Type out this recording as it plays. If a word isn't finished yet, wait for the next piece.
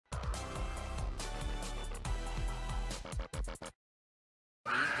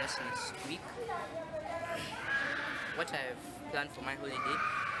class next week. What I've planned for my holiday is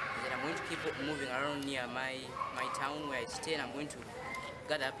that I'm going to keep moving around near my town where I stay, and I'm going to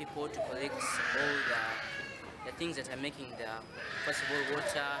gather people to collect all the things that are making the, first of all,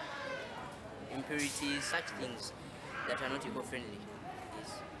 water, impurities, such things that are not eco-friendly.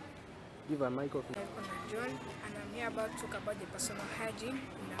 Yes. Give a mic off. I'm John, and I'm here about to talk about the personal hygiene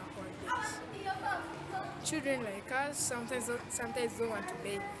in our holidays. Children like us sometimes don't want to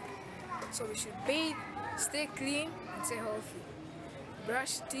bathe, so we should bathe, stay clean, and stay healthy.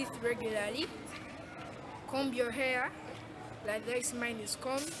 Brush teeth regularly, comb your hair like this mine is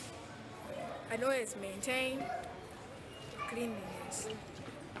combed, and always maintain cleanliness.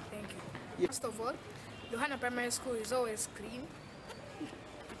 Thank you. Yeah. First of all, Lohana Primary School is always clean.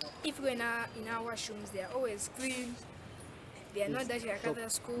 If we're in our washrooms, they are always clean. They are not dirty like other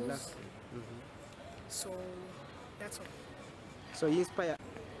schools. So that's all. So you inspire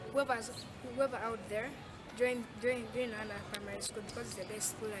Whoever out there, join Lohana Primary School because it's the best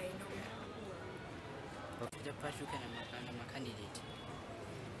school I know. The Patrick, and I'm a candidate.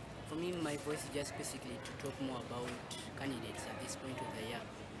 For me, my voice is just basically to talk more about candidates at this point of the year.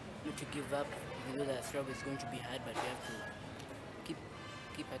 Not to give up, even though the struggle is going to be hard, but we have to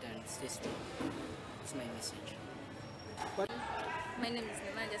keep it and stay strong. That's my message. My name is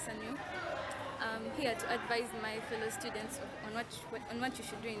Nemanja Sanyu. I'm here to advise my fellow students on what you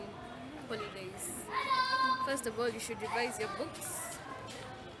should do in holidays. First of all, you should revise your books.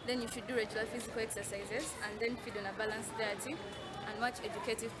 Then you should do regular physical exercises, and then feed on a balanced diet and watch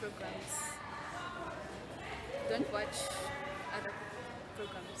educative programs. Don't watch other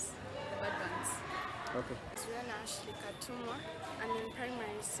programs, the bad ones. Okay. Lohana Ashley Katumwa. I'm in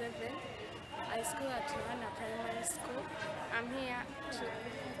primary 7. I school at Lohana Primary School. I'm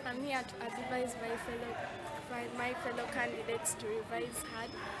here to advise my fellow candidates to revise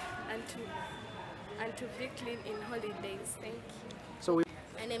hard and to be clean in holidays. Thank you. So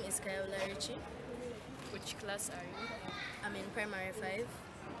My name is Kayola Richie. Which class are you? I'm in primary 5.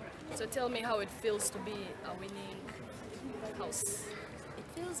 So tell me how it feels to be a winning house. It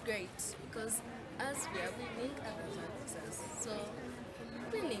feels great because as we are winning, others are losers. So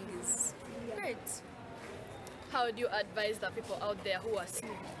winning is great. How would you advise the people out there who are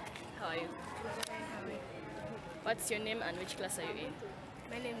still? How are you? What's your name and which class are you in?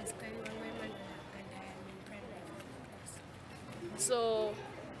 My name is Kaliwan Mandana, and I am in primary 5. So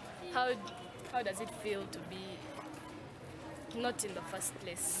how does it feel to be not in the first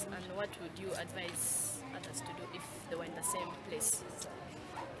place, and what would you advise others to do if they were in the same place?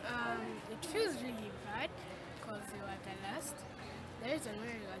 It feels really bad because we were the last. The reason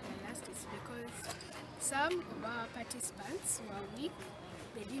why we were the last is because some of our participants were weak.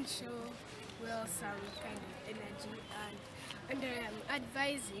 They didn't show well some kind of energy, and I am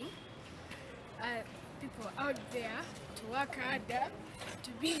advising people out there to work harder,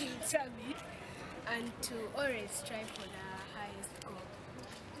 to be determined, and to always strive for the highest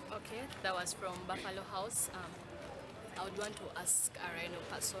goal. Okay, that was from Buffalo House. I would want to ask a Rhino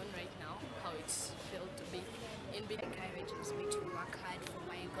person right now how it felt to be in between. Encourages me to work hard for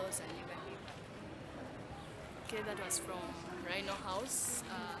my goals and never give up. Okay, that was from Rhino House.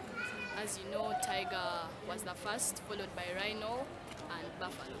 As you know, Tiger was the first, followed by Rhino and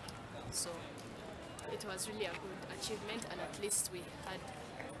Buffalo. So it was really a good achievement, and at least we had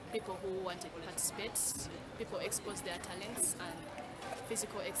people who wanted to participate, people expose their talents and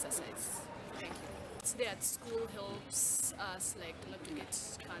physical exercise. Thank you. Today at school helps us not to get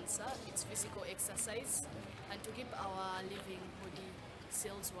cancer. It's physical exercise, and to keep our living body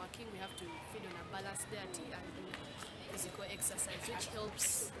cells working, we have to feed on a balanced diet and do physical exercise, which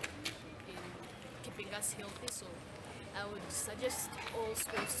helps in keeping us healthy. So I would suggest all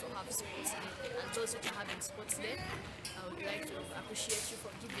schools to have sports day, and those which are having sports day, I would like to appreciate you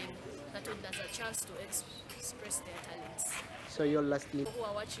for giving the toddlers a chance to express their talents. So your lastly, Who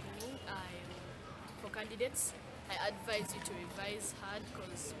are watching me, for candidates, I advise you to revise hard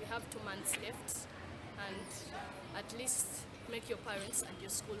because we have 2 months left, and at least make your parents and your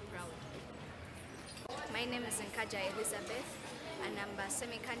school proud. My name is Nkaja Elizabeth, and I'm a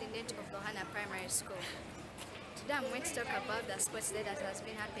semi-candidate of Lohana Primary School. Today I'm going to talk about the sports day that has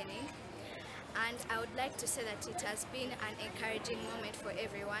been happening, and I would like to say that it has been an encouraging moment for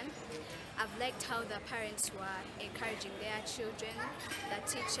everyone. I've liked how the parents were encouraging their children, the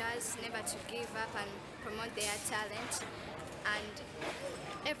teachers never to give up and promote their talent, and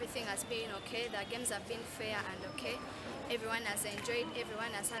everything has been okay. The games have been fair and okay. Everyone has enjoyed,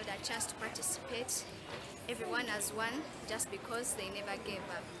 everyone has had a chance to participate, everyone has won just because they never gave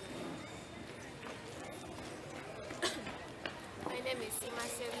up. My name is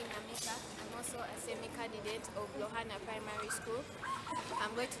Imaseli Namika. I'm also a semi-candidate of Lohana Primary School.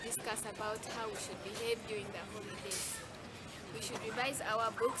 I'm going to discuss about how we should behave during the holidays. We should revise our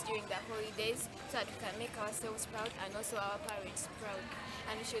books during the holidays so that we can make ourselves proud and also our parents proud.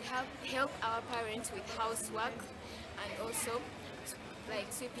 And we should help our parents with housework and also like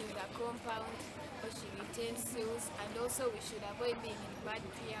sweeping the compound, washing utensils, and also we should avoid being in bad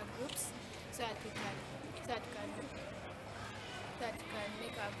peer groups so that we can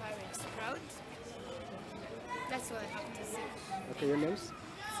make our parents proud. That's all I have to say. Okay, your names?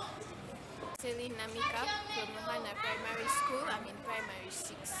 Celine Namika from Lohana Primary School. I'm in primary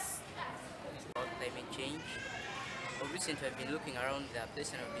 6. About climate change. Recently I've been looking around the place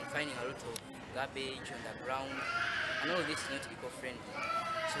and I've been finding a lot of garbage on the ground, and all this is not eco-friendly.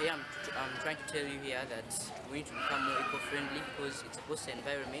 So here I'm trying to tell you here that we need to become more eco-friendly because it supports the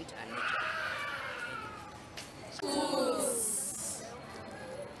environment and nature. Schools.